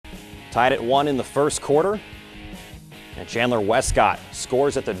Tied at 1 in the first quarter. And Chandler Westcott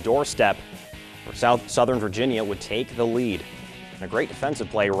scores at the doorstep for Southern Virginia would take the lead. And a great defensive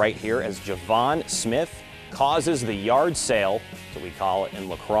play right here as Javon Smith causes the yard sale, so we call it in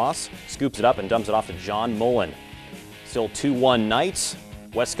lacrosse, scoops it up and dumps it off to John Mullen. Still 2-1 Knights.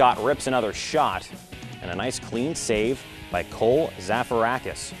 Westcott rips another shot, and a nice clean save by Cole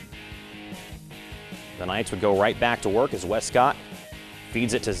Zafarakis. The Knights would go right back to work as Westcott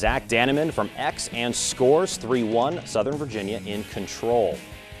feeds it to Zach Danneman from X and scores 3-1, Southern Virginia in control.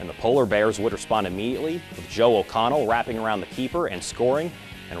 And the Polar Bears would respond immediately with Joe O'Connell wrapping around the keeper and scoring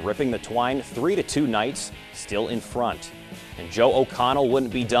and ripping the twine. 3-2 Knights still in front. And Joe O'Connell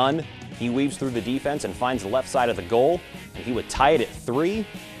wouldn't be done. He weaves through the defense and finds the left side of the goal, and he would tie it at 3.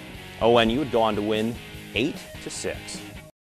 ONU would go on to win 8-6.